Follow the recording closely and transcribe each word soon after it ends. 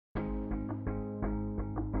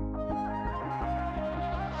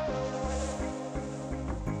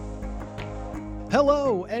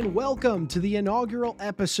Hello and welcome to the inaugural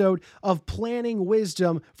episode of Planning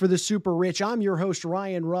Wisdom for the Super Rich. I'm your host,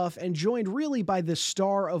 Ryan Ruff, and joined really by the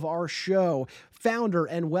star of our show, founder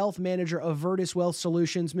and wealth manager of Virtus Wealth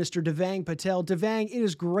Solutions, Mr. Devang Patel. Devang, it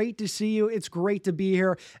is great to see you. It's great to be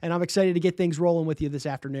here, and I'm excited to get things rolling with you this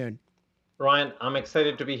afternoon. Ryan, I'm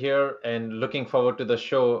excited to be here and looking forward to the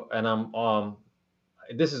show. And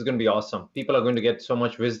this is going to be awesome. People are going to get so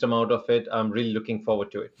much wisdom out of it. I'm really looking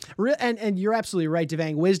forward to it. And you're absolutely right,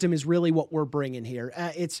 Devang. Wisdom is really what we're bringing here.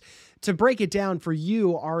 It's to break it down for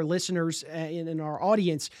you, our listeners and our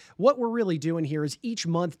audience. What we're really doing here is each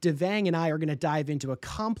month, Devang and I are going to dive into a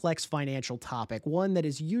complex financial topic, one that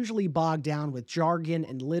is usually bogged down with jargon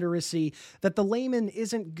and literacy that the layman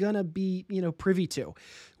isn't going to be, privy to.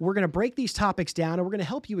 We're going to break these topics down, and we're going to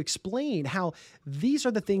help you explain how these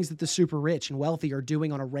are the things that the super rich and wealthy are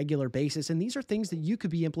doing on a regular basis, and these are things that you could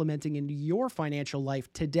be implementing into your financial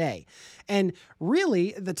life today. And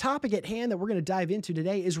really, the topic at hand that we're going to dive into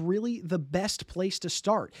today is really the best place to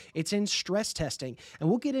start. It's in stress testing, and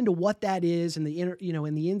we'll get into what that is and the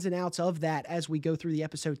ins and outs of that as we go through the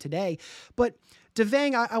episode today. But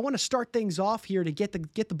Devang, I want to start things off here to get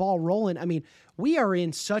the ball rolling. I mean, we are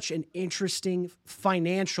in such an interesting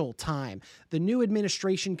financial time. The new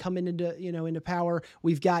administration coming into power.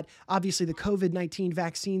 We've got obviously the COVID-19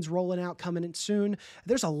 vaccines rolling out coming in soon.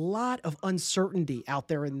 There's a lot of uncertainty out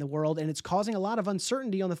there in the world, and it's causing a lot of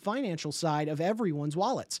uncertainty on the financial side of everyone's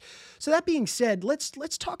wallets. So that being said, let's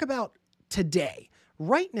talk about today.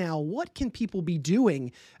 Right now, what can people be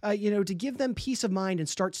doing, to give them peace of mind and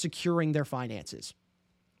start securing their finances?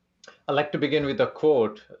 I'd like to begin with a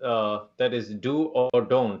quote that is, "Do or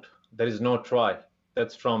don't. There is no try."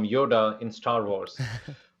 That's from Yoda in Star Wars.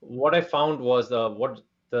 What I found was what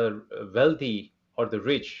the wealthy or the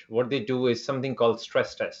rich, what they do is something called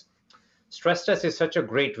stress test. Stress test is such a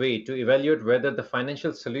great way to evaluate whether the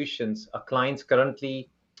financial solutions a client currently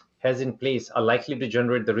has in place are likely to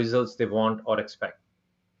generate the results they want or expect.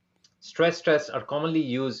 Stress tests are commonly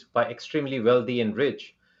used by extremely wealthy and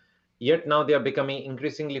rich, yet now they are becoming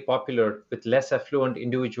increasingly popular with less affluent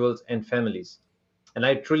individuals and families. And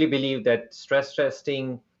I truly believe that stress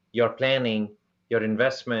testing your planning, your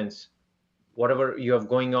investments, whatever you have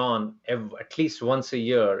going on at least once a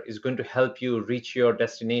year is going to help you reach your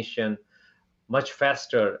destination much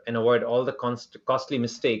faster and avoid all the costly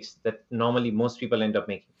mistakes that normally most people end up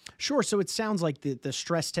making. Sure. So it sounds like the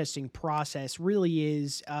stress testing process really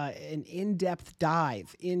is an in-depth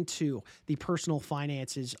dive into the personal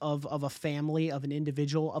finances of a family, of an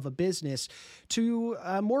individual, of a business to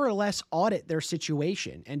more or less audit their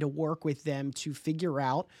situation and to work with them to figure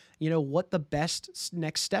out, what the best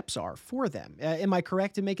next steps are for them. Am I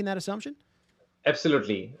correct in making that assumption?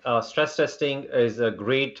 Absolutely. Stress testing is a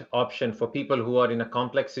great option for people who are in a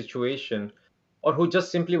complex situation or who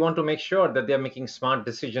just simply want to make sure that they're making smart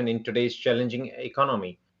decisions in today's challenging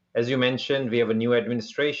economy. As you mentioned, we have a new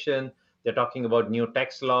administration. They're talking about new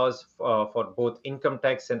tax laws for both income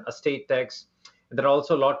tax and estate tax. There are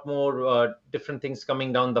also a lot more different things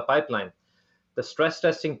coming down the pipeline. The stress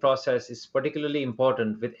testing process is particularly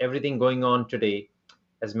important with everything going on today,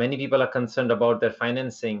 as many people are concerned about their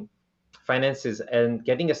finances, and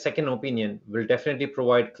getting a second opinion will definitely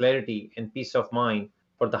provide clarity and peace of mind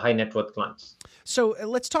for the high net worth clients. So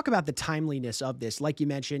let's talk about the timeliness of this. Like you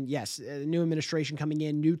mentioned, yes, new administration coming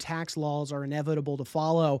in, new tax laws are inevitable to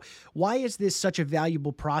follow. Why is this such a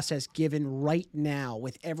valuable process given right now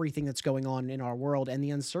with everything that's going on in our world and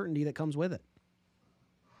the uncertainty that comes with it?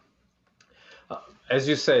 As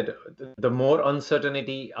you said, the more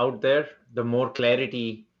uncertainty out there, the more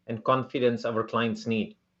clarity and confidence our clients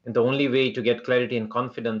need. And the only way to get clarity and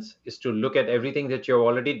confidence is to look at everything that you've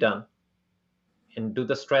already done and do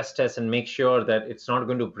the stress test and make sure that it's not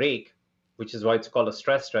going to break, which is why it's called a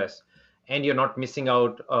stress test, and you're not missing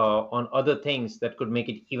out on other things that could make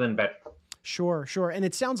it even better. Sure, sure. And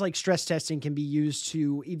it sounds like stress testing can be used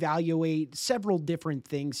to evaluate several different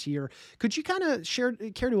things here. Could you kind of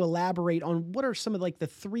care to elaborate on what are some of like the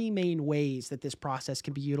three main ways that this process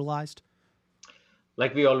can be utilized?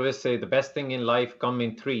 Like we always say, the best thing in life come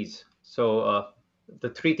in threes. So the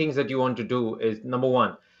three things that you want to do is, number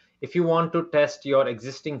one, if you want to test your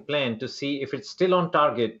existing plan to see if it's still on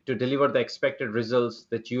target to deliver the expected results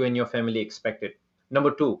that you and your family expected.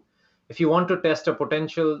 Number two, if you want to test a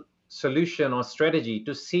potential solution or strategy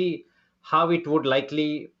to see how it would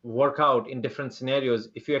likely work out in different scenarios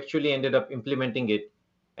if you actually ended up implementing it.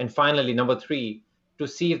 And finally, number three, to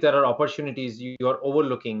see if there are opportunities you are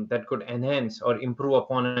overlooking that could enhance or improve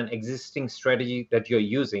upon an existing strategy that you're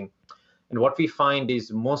using. And what we find is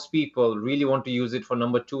most people really want to use it for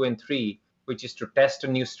number two and three, which is to test a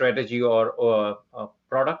new strategy or a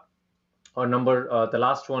product, or the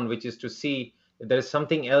last one, which is to see if there is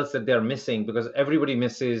something else that they're missing, because everybody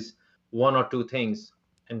misses one or two things,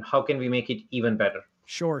 and how can we make it even better?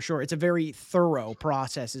 Sure, sure. It's a very thorough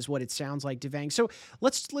process, is what it sounds like, Devang. So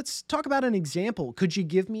let's talk about an example. Could you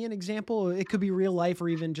give me an example? It could be real life or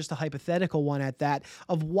even just a hypothetical one at that,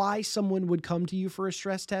 of why someone would come to you for a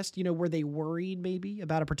stress test. Were they worried maybe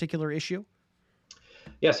about a particular issue?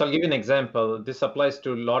 Yes, I'll give you an example. This applies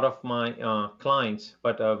to a lot of my clients,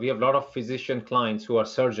 but we have a lot of physician clients who are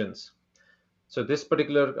surgeons. So this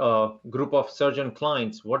particular group of surgeon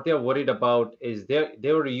clients, what they're worried about is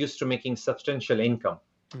they were used to making substantial income.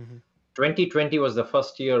 Hmm. 2020 was the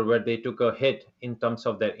first year where they took a hit in terms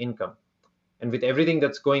of their income. And with everything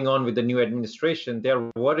that's going on with the new administration, they're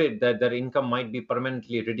worried that their income might be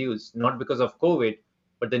permanently reduced, not because of COVID,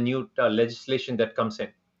 but the new legislation that comes in.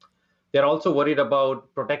 They're also worried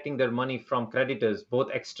about protecting their money from creditors, both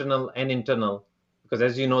external and internal, because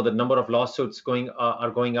as you know, the number of lawsuits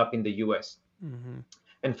are going up in the US. Hmm.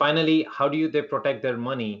 And finally, how do they protect their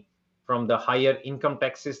money from the higher income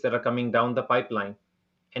taxes that are coming down the pipeline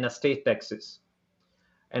and estate taxes?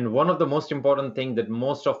 And one of the most important things that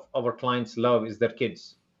most of our clients love is their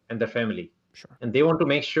kids and their family. Sure. And they want to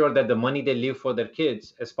make sure that the money they leave for their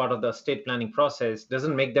kids as part of the estate planning process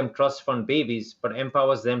doesn't make them trust fund babies, but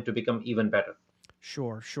empowers them to become even better.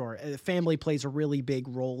 Sure, sure. Family plays a really big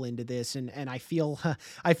role into this, and I feel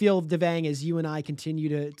I feel, Devang, as you and I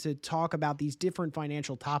continue to talk about these different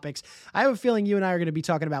financial topics, I have a feeling you and I are going to be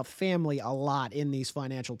talking about family a lot in these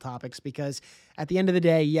financial topics, because at the end of the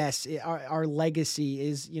day, yes, our legacy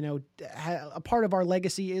is, a part of our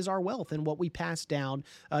legacy is our wealth and what we pass down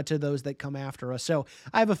to those that come after us. So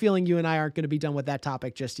I have a feeling you and I aren't going to be done with that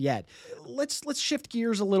topic just yet. Let's shift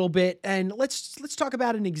gears a little bit, and let's talk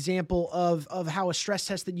about an example of how a stress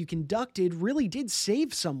test that you conducted really did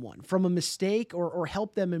save someone from a mistake, or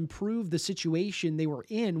help them improve the situation they were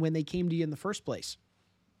in when they came to you in the first place.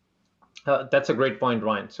 That's a great point,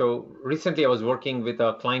 Ryan. So recently I was working with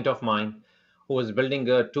a client of mine who was building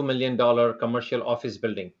a $2 million commercial office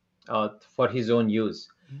building for his own use.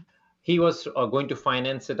 He was going to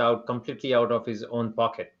finance it out completely out of his own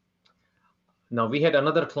pocket. Now, we had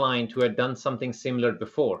another client who had done something similar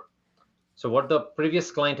before. So what the previous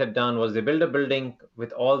client had done was they built a building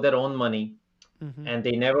with all their own money, Mm-hmm. and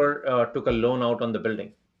they never took a loan out on the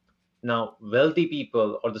building. Now, wealthy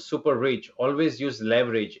people or the super rich always use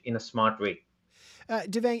leverage in a smart way.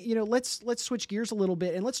 Devang, let's switch gears a little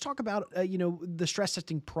bit, and let's talk about the stress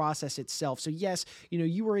testing process itself. So yes,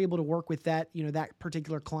 you were able to work with that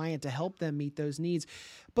particular client to help them meet those needs.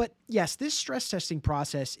 But yes, this stress testing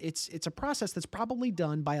process, it's a process that's probably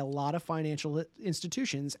done by a lot of financial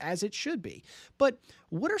institutions, as it should be. But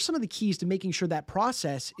what are some of the keys to making sure that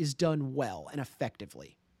process is done well and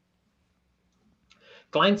effectively?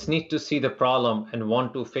 Clients need to see the problem and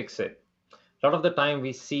want to fix it. A lot of the time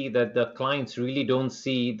we see that the clients really don't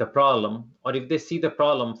see the problem, or if they see the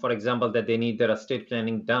problem, for example, that they need their estate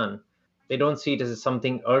planning done, they don't see it as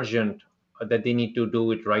something urgent or that they need to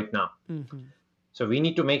do it right now. Mm-hmm. So we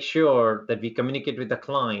need to make sure that we communicate with the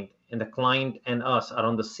client, and the client and us are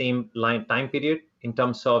on the same line time period in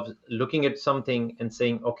terms of looking at something and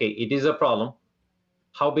saying, okay, it is a problem.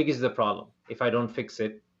 How big is the problem if I don't fix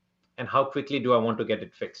it? And how quickly do I want to get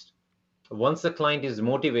it fixed? Once the client is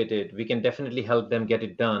motivated, we can definitely help them get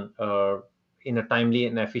it done in a timely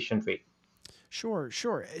and efficient way. Sure,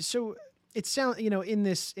 sure. So it sounds, in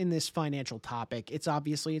this financial topic, it's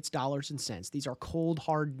dollars and cents. These are cold,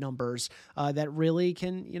 hard numbers that really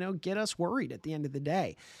can, get us worried at the end of the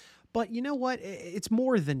day. But you know what? It's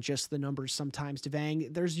more than just the numbers sometimes,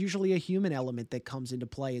 Devang. There's usually a human element that comes into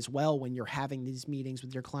play as well when you're having these meetings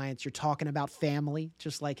with your clients. You're talking about family,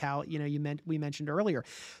 just like how, we mentioned earlier.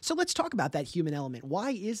 So let's talk about that human element.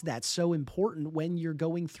 Why is that so important when you're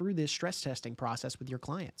going through this stress testing process with your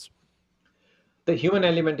clients? The human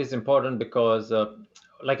element is important because,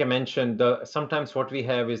 like I mentioned, sometimes what we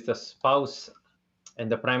have is the spouse and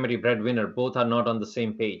the primary breadwinner both are not on the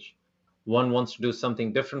same page. One wants to do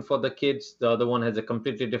something different for the kids. The other one has a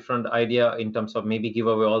completely different idea in terms of maybe give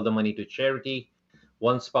away all the money to charity.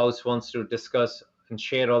 One spouse wants to discuss and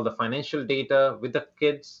share all the financial data with the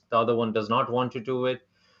kids. The other one does not want to do it.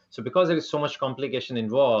 So because there is so much complication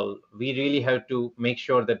involved, we really have to make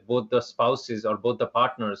sure that both the spouses or both the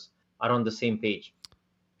partners are on the same page. The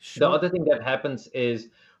Sure. other thing that happens is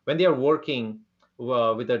when they are working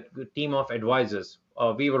with a team of advisors.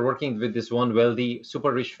 We were working with this one wealthy,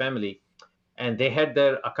 super rich family, and they had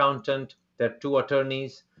their accountant, their two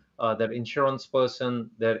attorneys, their insurance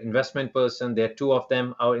person, their investment person. There are two of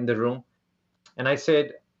them out in the room. And I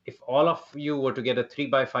said, if all of you were to get a 3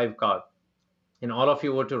 by 5 card and all of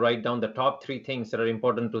you were to write down the top 3 things that are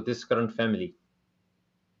important to this current family,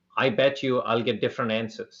 I bet you I'll get different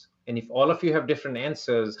answers. And if all of you have different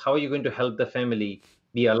answers, how are you going to help the family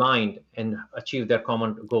be aligned and achieve their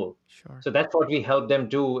common goal? Sure. So that's what we help them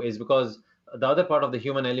do, is because the other part of the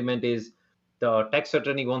human element is the tax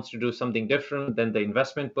attorney wants to do something different than the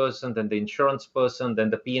investment person, than the insurance person, than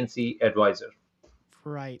the PNC advisor.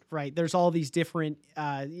 Right, right. There's all these different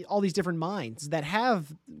minds that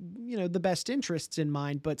have, the best interests in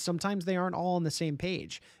mind, but sometimes they aren't all on the same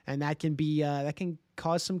page, and that can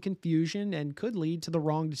cause some confusion and could lead to the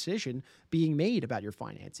wrong decision being made about your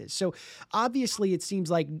finances. So obviously, it seems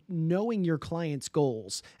like knowing your client's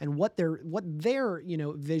goals and what their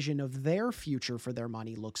vision of their future for their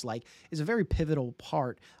money looks like is a very pivotal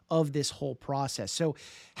part of this whole process. So,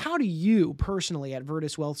 how do you personally at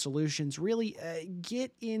Virtus Wealth Solutions really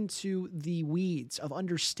get into the weeds of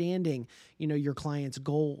understanding, your client's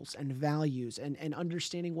goals and values and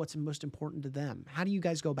understanding what's most important to them? How do you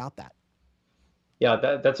guys go about that? Yeah,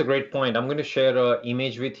 that's a great point. I'm going to share an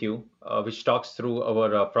image with you, which talks through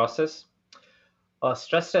our process.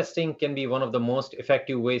 Stress testing can be one of the most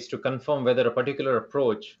effective ways to confirm whether a particular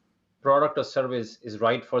approach, product, or service is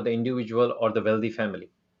right for the individual or the wealthy family.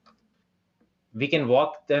 We can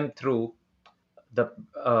walk them through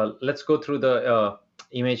let's go through the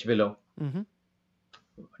image below. Mm-hmm.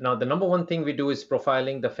 Now, the number one thing we do is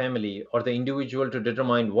profiling the family or the individual to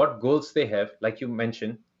determine what goals they have, like you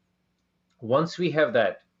mentioned. Once we have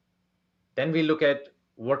that, then we look at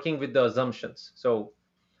working with the assumptions. So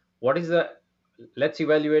let's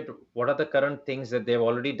evaluate what are the current things that they've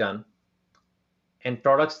already done and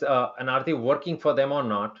products, and are they working for them or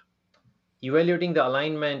not. Evaluating the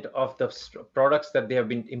alignment of the products that they have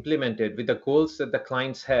been implemented with the goals that the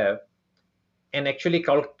clients have, and actually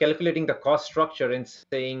calculating the cost structure and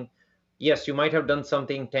saying, yes, you might have done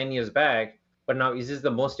something 10 years back, but now is this the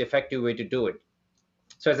most effective way to do it?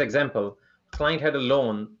 So as example, client had a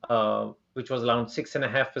loan which was around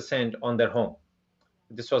 6.5% on their home.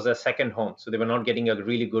 This was their second home, so they were not getting a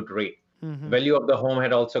really good rate. Mm-hmm. Value of the home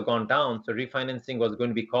had also gone down, so refinancing was going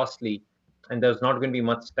to be costly, and there's not going to be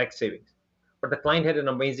much tax savings. But the client had an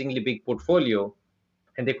amazingly big portfolio,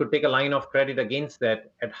 and they could take a line of credit against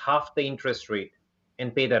that at half the interest rate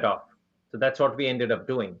and pay that off. So that's what we ended up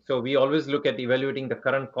doing. So we always look at evaluating the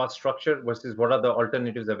current cost structure versus what are the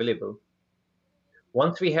alternatives available.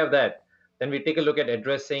 Once we have that, then we take a look at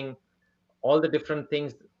addressing all the different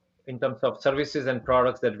things in terms of services and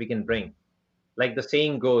products that we can bring. Like the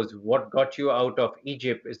saying goes, what got you out of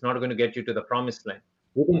Egypt is not going to get you to the promised land.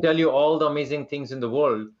 We can tell you all the amazing things in the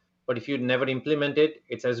world, but if you never implement it,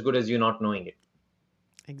 it's as good as you not knowing it.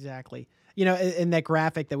 Exactly. And that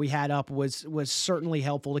graphic that we had up was certainly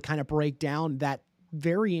helpful to kind of break down that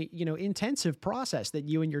very, intensive process that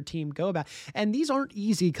you and your team go about. And these aren't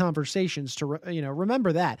easy conversations to,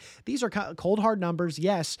 remember that. These are cold, hard numbers,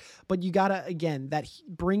 yes, but you got to, again,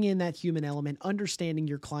 bring in that human element. Understanding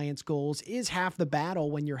your client's goals is half the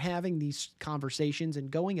battle when you're having these conversations and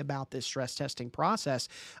going about this stress testing process.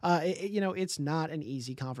 It's not an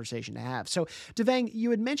easy conversation to have. So, Devang,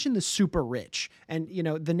 you had mentioned the super rich and,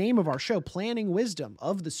 the name of our show, Planning Wisdom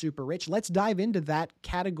of the Super Rich. Let's dive into that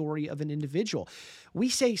category of an individual. We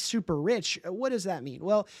say super rich. What does that mean?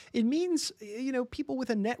 Well, it means, people with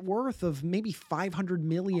a net worth of maybe $500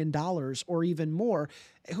 million or even more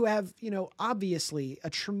who have, obviously a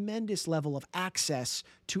tremendous level of access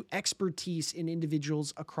to expertise in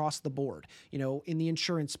individuals across the board, in the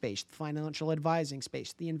insurance space, the financial advising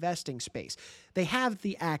space, the investing space. They have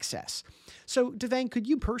the access. So, Devang, could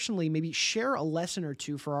you personally maybe share a lesson or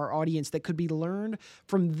two for our audience that could be learned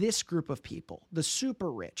from this group of people, the super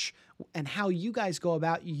rich, and how you guys go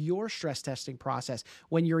about your stress testing process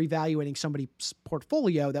when you're evaluating somebody's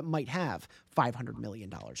portfolio that might have $500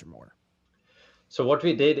 million or more? So what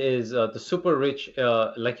we did is the super rich,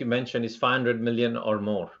 like you mentioned, is 500 million or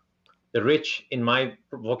more. The rich in my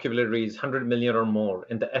vocabulary is 100 million or more,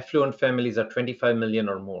 and the affluent families are 25 million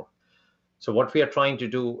or more. So what we are trying to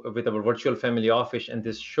do with our virtual family office and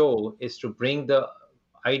this show is to bring the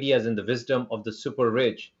ideas and the wisdom of the super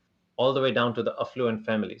rich all the way down to the affluent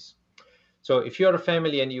families. So if you're a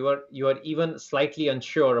family and you are even slightly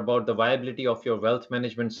unsure about the viability of your wealth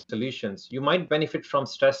management solutions, you might benefit from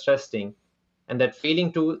stress testing, and that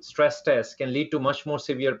failing to stress test can lead to much more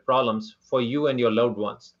severe problems for you and your loved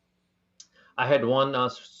ones. I had one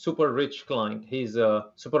super rich client. He's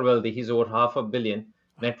super wealthy. He's over $500 million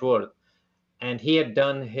net worth. And he had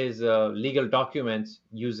done his legal documents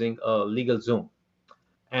using LegalZoom.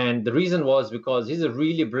 And the reason was because he's a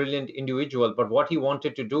really brilliant individual. But what he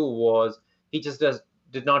wanted to do was he just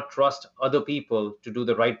did not trust other people to do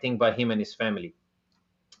the right thing by him and his family.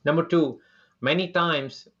 Number two, many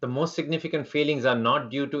times the most significant failings are not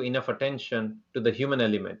due to enough attention to the human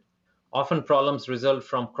element. Often problems result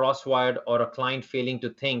from crosswired or a client failing to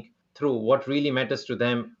think through what really matters to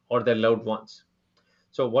them or their loved ones.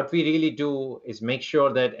 So what we really do is make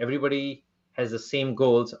sure that everybody has the same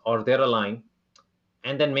goals or they're aligned,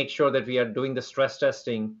 and then make sure that we are doing the stress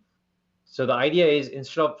testing. So the idea is,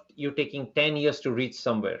 instead of you taking 10 years to reach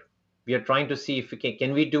somewhere, we are trying to see if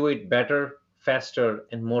can we do it better, faster,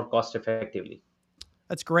 and more cost effectively.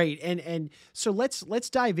 That's great. And so let's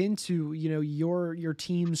dive into, your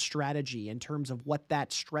team's strategy in terms of what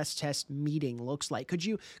that stress test meeting looks like. Could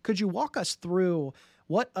you walk us through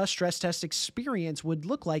what a stress test experience would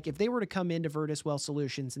look like if they were to come into Virtus Wealth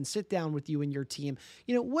Solutions and sit down with you and your team?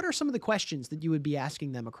 What are some of the questions that you would be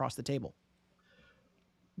asking them across the table?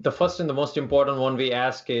 The first and the most important one we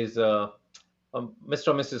ask is, Mr. or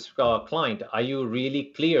Mrs. Client, are you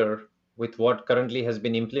really clear with what currently has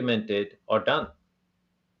been implemented or done?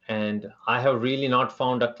 And I have really not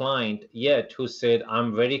found a client yet who said,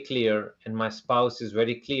 I'm very clear and my spouse is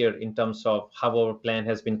very clear in terms of how our plan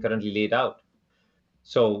has been currently laid out.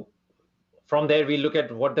 So from there, we look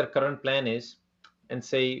at what their current plan is and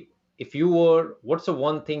say, what's the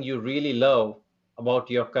one thing you really love about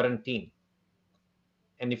your current team?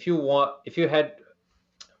 And if you had,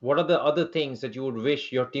 what are the other things that you would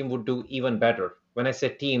wish your team would do even better? When I say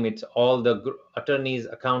team, it's all the attorneys,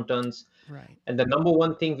 accountants. Right. And the number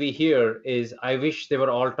one thing we hear is, I wish they were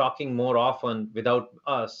all talking more often without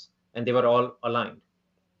us and they were all aligned.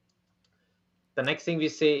 The next thing we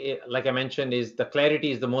say, like I mentioned, is the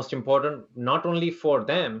clarity is the most important, not only for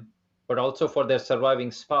them, but also for their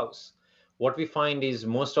surviving spouse. What we find is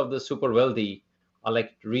most of the super wealthy are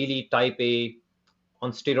like really type A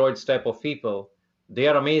on steroids type of people. They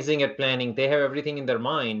are amazing at planning. They have everything in their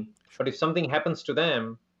mind. But if something happens to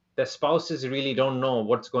them, their spouses really don't know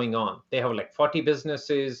what's going on. They have like 40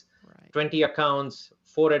 businesses, right, 20 accounts,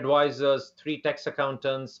 4 advisors, 3 tax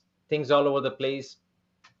accountants, things all over the place.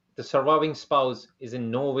 The surviving spouse is in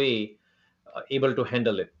no way able to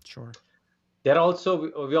handle it. Sure. We also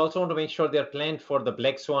want to make sure they're planned for the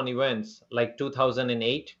black swan events like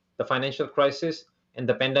 2008, the financial crisis, and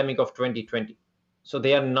the pandemic of 2020. So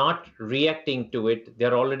they are not reacting to it. They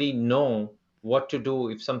already know what to do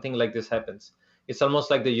if something like this happens. It's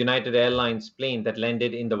almost like the United Airlines plane that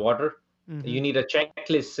landed in the water. Mm-hmm. You need a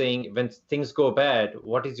checklist saying, when things go bad,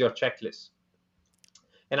 what is your checklist?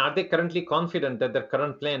 And are they currently confident that their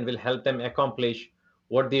current plan will help them accomplish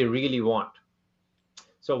what they really want?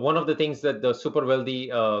 So one of the things that the super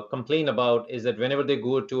wealthy complain about is that whenever they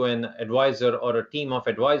go to an advisor or a team of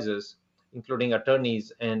advisors, including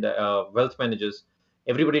attorneys and wealth managers,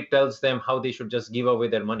 everybody tells them how they should just give away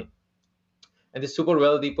their money. And the super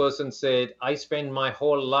wealthy person said, I spent my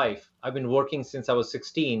whole life, I've been working since I was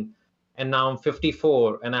 16, and now I'm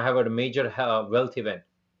 54, and I have a major wealth event.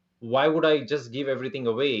 Why would I just give everything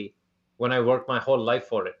away when I worked my whole life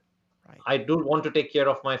for it? Right. I do want to take care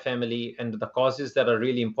of my family and the causes that are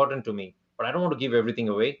really important to me, but I don't want to give everything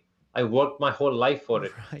away. I worked my whole life for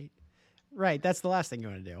it. Right. That's the last thing you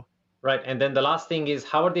want to do. Right. And then the last thing is,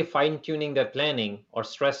 how are they fine-tuning their planning or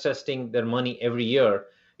stress testing their money every year?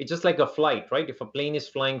 It's just like a flight, right? If a plane is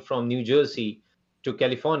flying from New Jersey to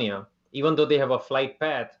California, even though they have a flight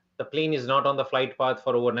path, the plane is not on the flight path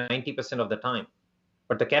for over 90% of the time.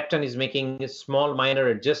 But the captain is making small minor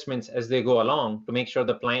adjustments as they go along to make sure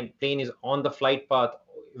the plane is on the flight path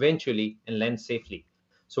eventually and lands safely.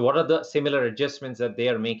 So what are the similar adjustments that they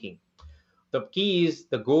are making? The key is,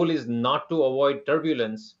 the goal is not to avoid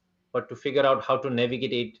turbulence, but to figure out how to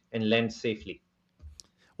navigate it and land safely.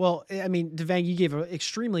 Well, I mean, Devang, you gave an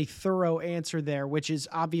extremely thorough answer there, which is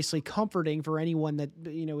obviously comforting for anyone that,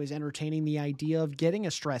 is entertaining the idea of getting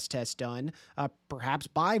a stress test done, perhaps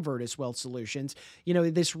by Virtus Wealth Solutions.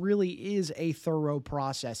 This really is a thorough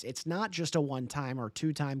process. It's not just a one-time or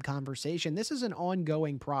two-time conversation. This is an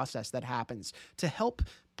ongoing process that happens to help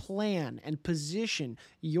plan and position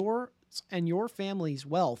your and your family's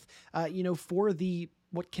wealth, for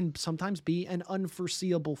what can sometimes be an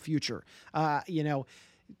unforeseeable future.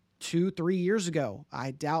 2-3 years ago,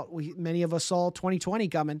 I doubt many of us saw 2020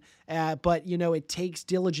 coming, but it takes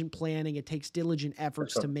diligent planning. It takes diligent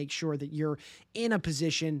efforts to make sure that you're in a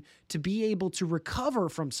position to be able to recover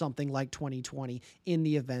from something like 2020 in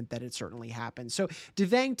the event that it certainly happens. So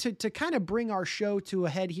Devang, to kind of bring our show to a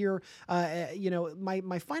head here,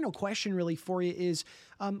 my final question really for you is,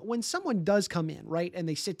 when someone does come in, right, and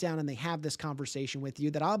they sit down and they have this conversation with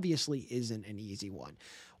you that obviously isn't an easy one,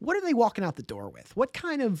 what are they walking out the door with? What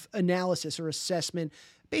kind of analysis or assessment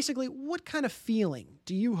basically, what kind of feeling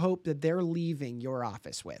do you hope that they're leaving your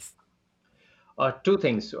office with? Two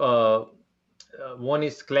things. One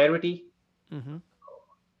is clarity Mm-hmm.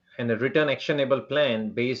 and a written actionable plan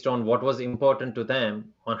based on what was important to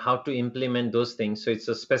them on how to implement those things. So it's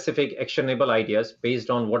a specific actionable ideas based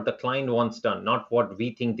on what the client wants done, not what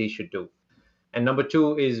we think they should do. And number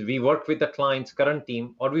two is we work with the client's current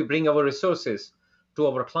team, or we bring our resources to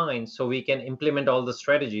our clients so we can implement all the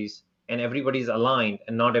strategies and everybody's aligned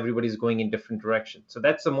and not everybody's going in different directions. So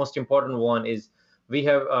that's the most important one. Is we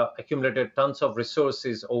have accumulated tons of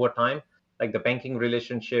resources over time, like the banking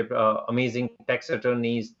relationship, amazing tax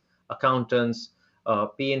attorneys, accountants,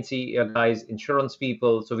 PNC guys, insurance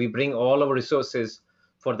people. So we bring all our resources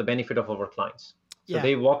for the benefit of our clients. So Yeah.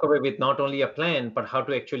 they walk away with not only a plan, but how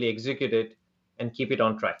to actually execute it and keep it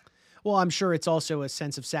on track. Well, I'm sure it's also a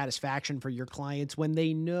sense of satisfaction for your clients when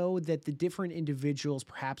they know that the different individuals,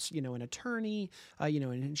 perhaps, an attorney,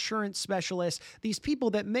 an insurance specialist, these people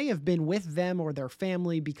that may have been with them or their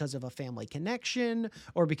family because of a family connection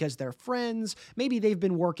or because they're friends, maybe they've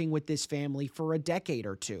been working with this family for a decade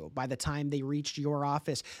or two by the time they reached your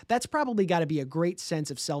office. That's probably got to be a great sense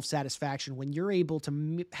of self-satisfaction when you're able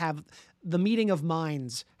to have the meeting of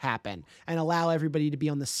minds happen and allow everybody to be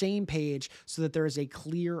on the same page so that there is a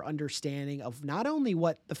clear understanding of not only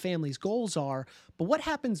what the family's goals are, but what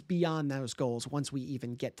happens beyond those goals once we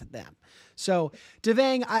even get to them. So,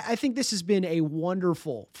 Devang, I think this has been a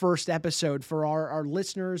wonderful first episode for our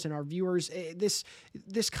listeners and our viewers.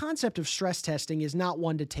 This concept of stress testing is not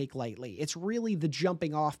one to take lightly. It's really the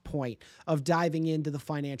jumping off point of diving into the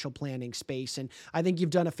financial planning space. And I think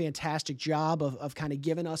you've done a fantastic job of kind of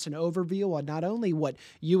giving us an overview on not only what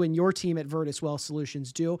you and your team at Virtus Wealth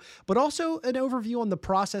Solutions do, but also an overview on the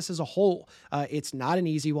process as a whole. It's not an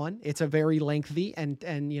easy one. It's a very lengthy and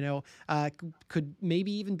could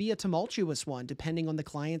maybe even be a tumultuous one, depending on the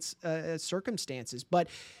client's circumstances. But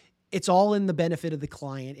it's all in the benefit of the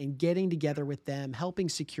client and getting together with them, helping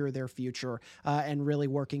secure their future, and really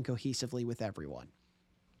working cohesively with everyone.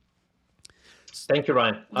 Thank you,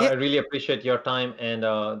 Ryan. Yeah. I really appreciate your time and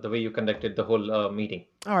the way you conducted the whole meeting.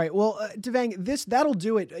 All right. Well, Devang, that'll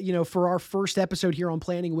do it, for our first episode here on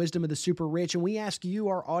Planning Wisdom of the Super Rich. And we ask you,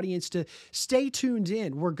 our audience, to stay tuned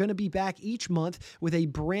in. We're going to be back each month with a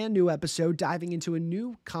brand new episode diving into a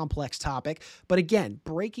new complex topic. But again,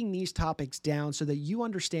 breaking these topics down so that you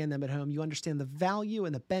understand them at home, you understand the value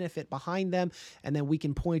and the benefit behind them, and then we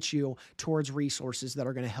can point you towards resources that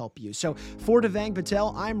are going to help you. So for Devang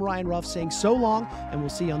Patel, I'm Ryan Ruff saying so long, and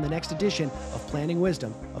we'll see you on the next edition of Planning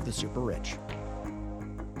Wisdom of the Super Rich.